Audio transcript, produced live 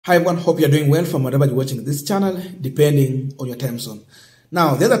Hi everyone, hope you're doing well from wherever you're watching this channel, depending on your time zone.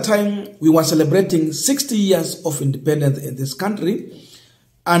 Now, the other time, we were celebrating 60 years of independence in this country,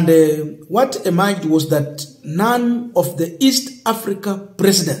 and what emerged was that none of the East Africa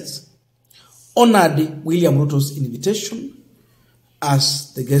presidents honored William Ruto's invitation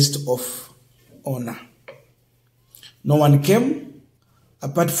as the guest of honor. No one came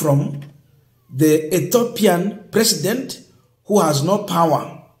apart from the Ethiopian president, who has no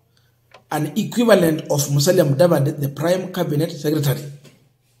power, an equivalent of Musalia Mudavadi, the prime cabinet secretary.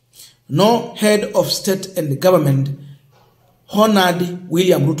 No head of state and government honored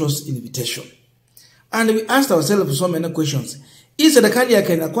William Ruto's invitation. And we asked ourselves so many questions. Hii serikali ya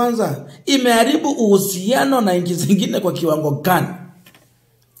Kenya Kwanza imeharibu uhusiano na nchi zingine kwa kiwango gani?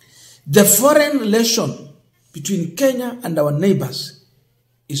 The foreign relation between Kenya and our neighbors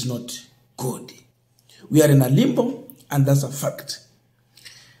is not good. We are in a limbo, and that's a fact.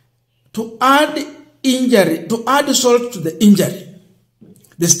 To add salt to the injury,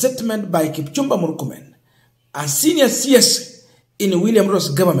 the statement by Kipchumba, a senior CS in William Ruto's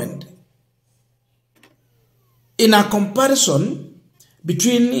government, in a comparison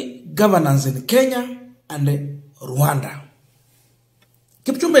between governance in Kenya and Rwanda.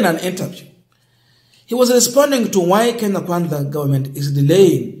 Kipchumba, in an interview, he was responding to why Kenya Kwanza government is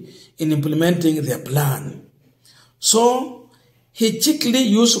delaying in implementing their plan. So he cheekily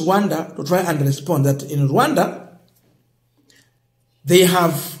used Rwanda to try and respond that in Rwanda, they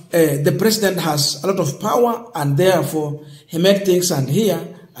have, the president has a lot of power, and therefore he made things and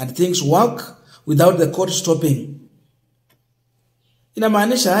things work without the court stopping.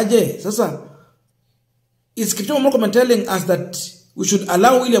 Inamaanisha aje? Sasa, is Kipchumba telling us that we should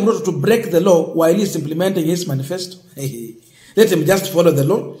allow William Ruto to break the law while he's implementing his manifesto? Let him just follow the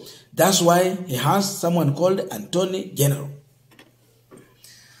law. That's why he has someone called Attorney General.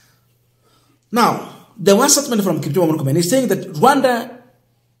 Now, there was a statement from Kipchumba is saying that Rwanda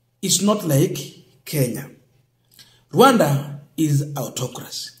is not like Kenya. Rwanda is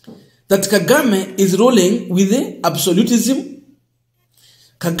autocracy. That Kagame is ruling with the absolutism.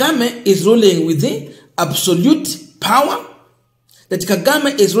 Kagame is ruling with the absolute power. That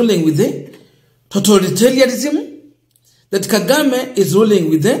Kagame is ruling with the totalitarianism. That Kagame is ruling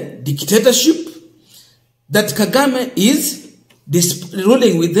with the dictatorship. That Kagame is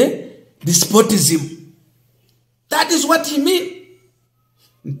ruling with the despotism. That is what he means.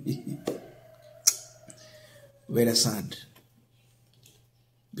 Very sad.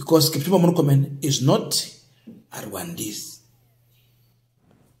 Because Kipchumba is not a Rwandese.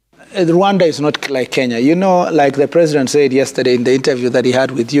 Rwanda is not like Kenya. You know, like the president said yesterday in the interview that he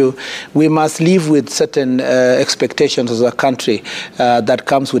had with you, we must live with certain expectations as a country that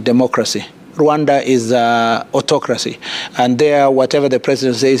comes with democracy. Rwanda is autocracy, and there, whatever the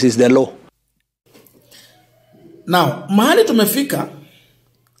president says is the law. Now, mahali tumefika,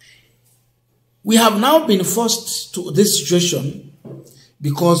 we have now been forced to this situation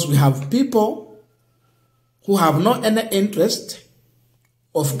because we have people who have no any interest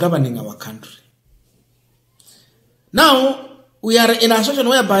of governing our country. Now, we are in a situation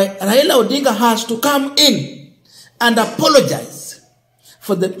whereby Raila Odinga has to come in and apologize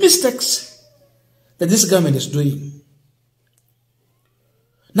for the mistakes that this government is doing.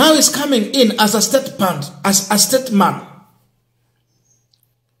 Now he's coming in as a statesman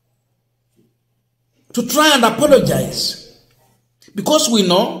to try and apologize. Because we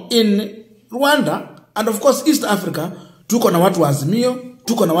know in Rwanda, and of course East Africa, tuko na watu wa Azimio,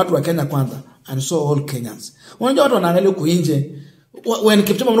 tuko na watu wa Kenya Kwanza, and so all Kenyans. Unajua watu wanaangalia huko nje, when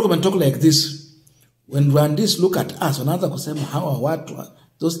Kipchumba talk like this, when Rwandese look at us, wanaanza kusema hawa watu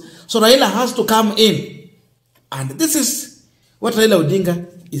those. So Raila has to come in. And this is what Raila Odinga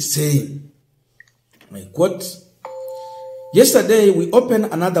is saying. My quote: yesterday we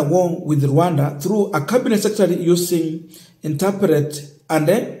opened another war with Rwanda through a cabinet secretary using interpret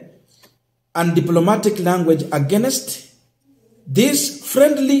and diplomatic language against this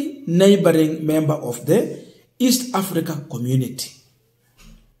friendly neighboring member of the East Africa community.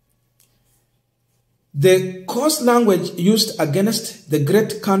 The coarse language used against the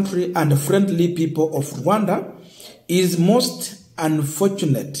great country and friendly people of Rwanda is most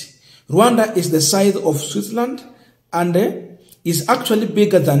unfortunate. Rwanda is the size of Switzerland and is actually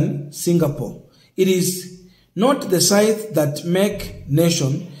bigger than Singapore. It is not the size that make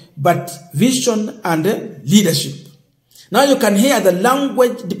nation, but vision and leadership. Now you can hear the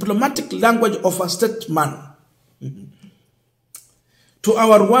language, diplomatic language of a statesman. To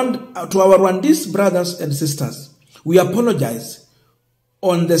our Rwandese brothers and sisters, we apologize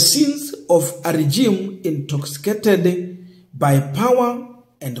on the sins of a regime intoxicated by power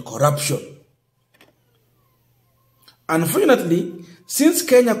and corruption. Unfortunately, since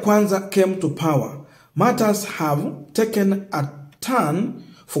Kenya Kwanza came to power, matters have taken a turn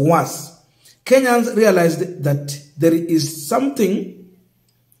for worse. Kenyans realized that there is something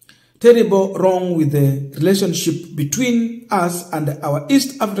terrible wrong with the relationship between us and our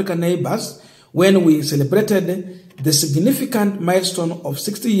East African neighbors when we celebrated the significant milestone of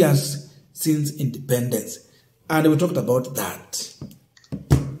 60 years since independence. And we talked about that.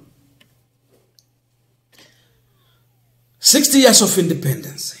 60 years of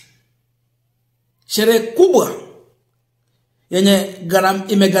independence. Sherehe kubwa yenye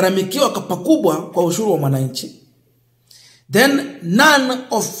imegaramikiwa pakubwa kwa ushuru wa mwananchi. Then none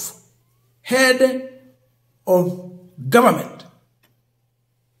of head of government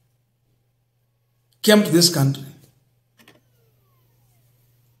came to this country.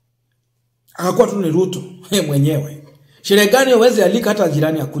 Akakuwa tu ni Ruto mwenyewe. Sherehe gani uweze alika hata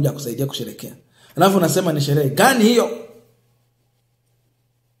jirani akuja kusaidia kusherekea? Alafu unasema ni sherehe gani hiyo?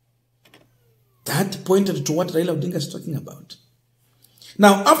 That pointed to what Raila Odinga is talking about.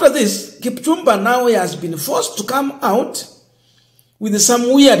 Now, after this, Kipchumba now has been forced to come out with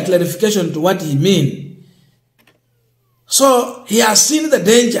some weird clarification to what he means. So, he has seen the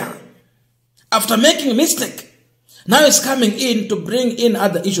danger. After making a mistake, now he's coming in to bring in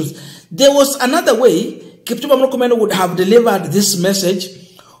other issues. There was another way Kipchumba would have delivered this message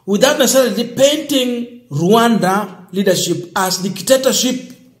without necessarily painting Rwanda leadership as dictatorship.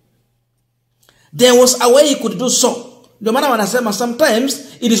 There was a way he could do so. No matter what I say,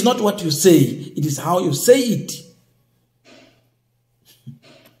 sometimes it is not what you say, it is how you say it.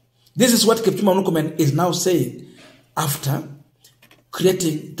 This is what Kipchumba is now saying after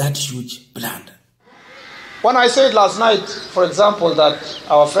creating that huge blunder. When I said last night, for example, that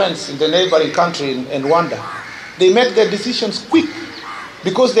our friends in the neighboring country in Rwanda, they make their decisions quick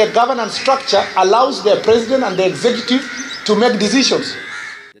because their governance structure allows their president and the executive to make decisions.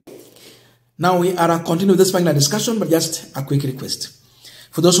 Now we are continuing this final discussion, but just a quick request.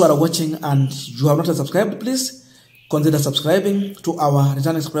 For those who are watching and you have not subscribed, please consider subscribing to our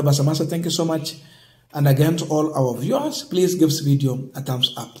returning subscribers. Thank you so much. And again, to all our viewers, please give this video a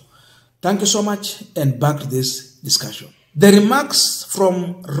thumbs up. Thank you so much, and back to this discussion. The remarks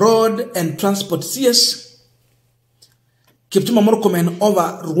from Road and Transport CS Kipchumba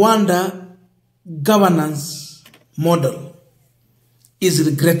over Rwanda governance model is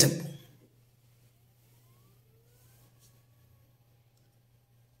regrettable.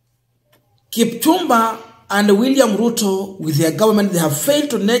 Kipchumba and William Ruto with their government, they have failed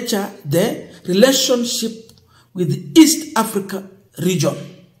to nurture the relationship with the East Africa region.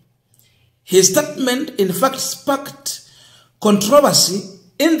 His statement, in fact, sparked controversy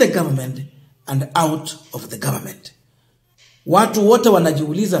in the government and out of the government. Watu wote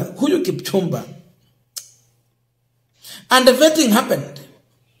wanajiuliza, huyu Kipchumba. And the vetting happened.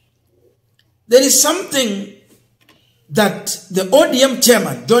 There is something that the ODM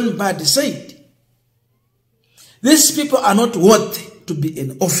chairman, John Mbadi, said. These people are not worthy to be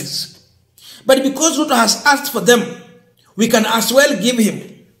in office. But because Ruto has asked for them, we can as well give him.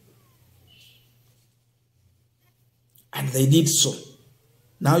 And they did so.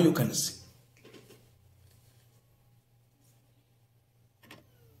 Now you can see.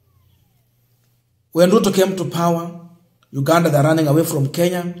 When Ruto came to power, Uganda, they're running away from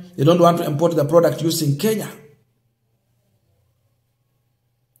Kenya. They don't want to import the product using Kenya.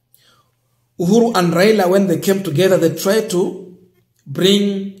 Uhuru and Raila, when they came together, they tried to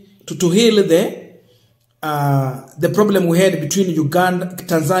bring, to heal the problem we had between Uganda,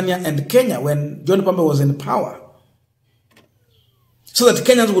 Tanzania, and Kenya when John Pombe was in power. So that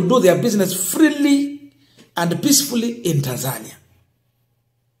Kenyans would do their business freely and peacefully in Tanzania.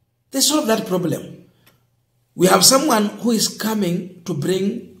 They solved that problem. We have someone who is coming to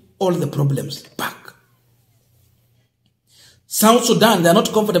bring all the problems back. South Sudan, they are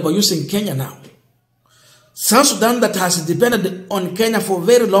not comfortable using Kenya now. South Sudan that has depended on Kenya for a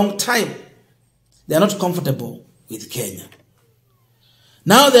very long time, they are not comfortable with Kenya.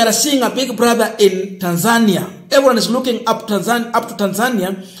 Now they are seeing a big brother in Tanzania. Everyone is looking up to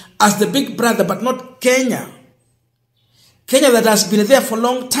Tanzania as the big brother, but not Kenya. Kenya that has been there for a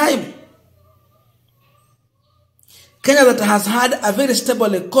long time. Kenya that has had a very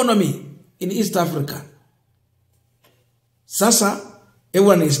stable economy in East Africa. Sasa,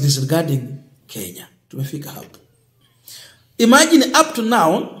 everyone is disregarding Kenya. Tumefika hapo. Imagine up to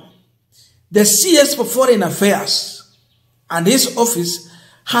now, the CS for Foreign Affairs and his office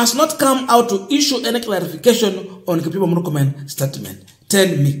has not come out to issue any clarification on Kipchumba Murkomen's statement. Tell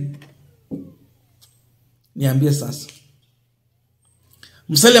me. Niambie sasa.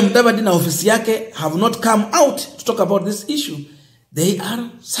 Musalia Mudavadi na ofisi yake have not come out to talk about this issue. They are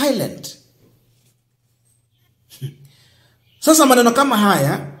silent. Sasa maneno kama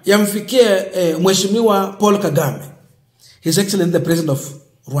haya yamfikie Mheshimiwa Paul Kagame, His Excellency the President of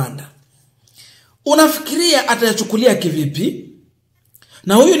Rwanda. Unafikiria atayachukulia kivipi?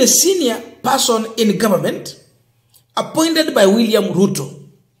 Na huyu ni senior person in government appointed by William Ruto.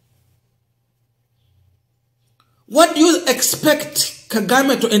 What do you expect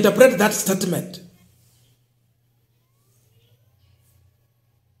Kagame to interpret that statement?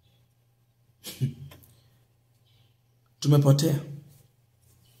 Tumepotea.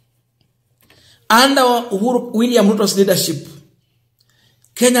 Under William Ruto's leadership,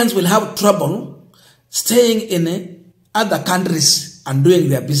 Kenyans will have trouble staying in other countries and doing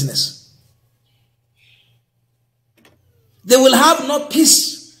their business. They will have no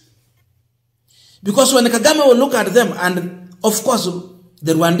peace. Because when Kagame will look at them, and of course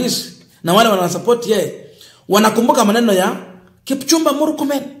the Rwandese, na wale wana support ye, wanakumbuka maneno ya Kipchumba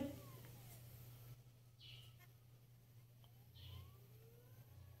Murkomen.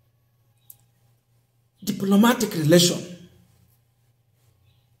 Diplomatic relation.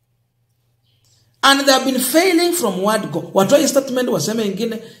 And they have been failing from word go. Watoa statement waseme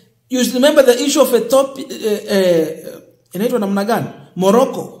ingine. You remember the issue of Ethiopia, inaitwa namna gani?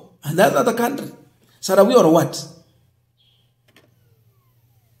 Morocco and that other country. Sarawi or what?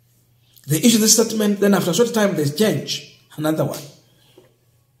 They issue this statement, then after a short time they change another one.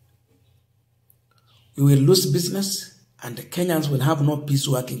 We will lose business and the Kenyans will have no peace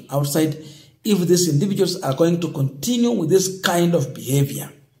working outside if these individuals are going to continue with this kind of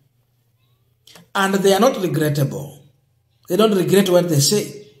behavior. And they are not regrettable. They don't regret what they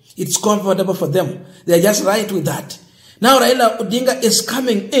say. It's comfortable for them. They are just right with that. Now Raila Odinga is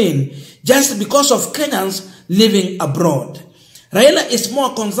coming in just because of Kenyans living abroad. Raila is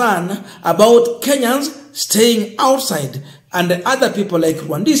more concerned about Kenyans staying outside and other people like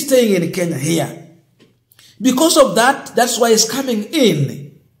Rwanda staying in Kenya here. Because of that, that's why he's coming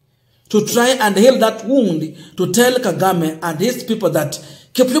in to try and heal that wound, to tell Kagame and his people that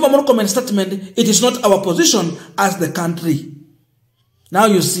Kipchumba Murkomen statement, it is not our position as the country. Now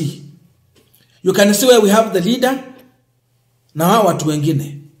you see. You can see where we have the leader. Now watu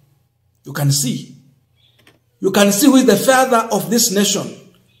wengine. You can see. You can see who is the father of this nation.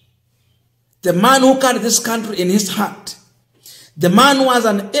 The man who carried this country in his heart. The man who has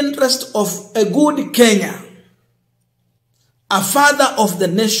an interest of a good Kenya. A father of the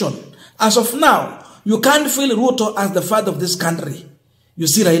nation. As of now, you can't feel Ruto as the father of this country. You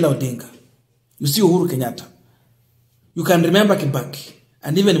see Raila Odinga. You see Uhuru Kenyatta. You can remember Kibaki.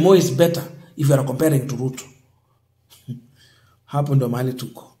 And even more is better if you are comparing to Ruto. Hapo ndo mahali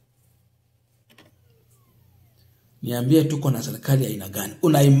tuko. Niambie tuko na serikali ya aina gani?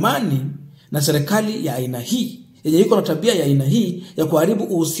 Una imani na serikali ya aina hii? Yenye iko na tabia ya aina hii ya kuharibu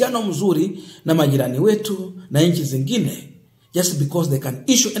uhusiano mzuri na majirani wetu na nchi zingine? Just because they can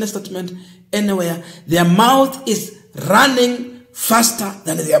issue any statement anywhere. Their mouth is running faster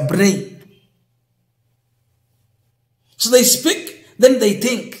than their brain. So they speak, then they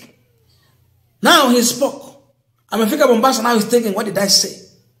think. Now he spoke. Amefika Mombasa, now he's thinking, what did I say?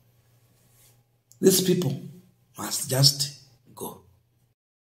 These people must just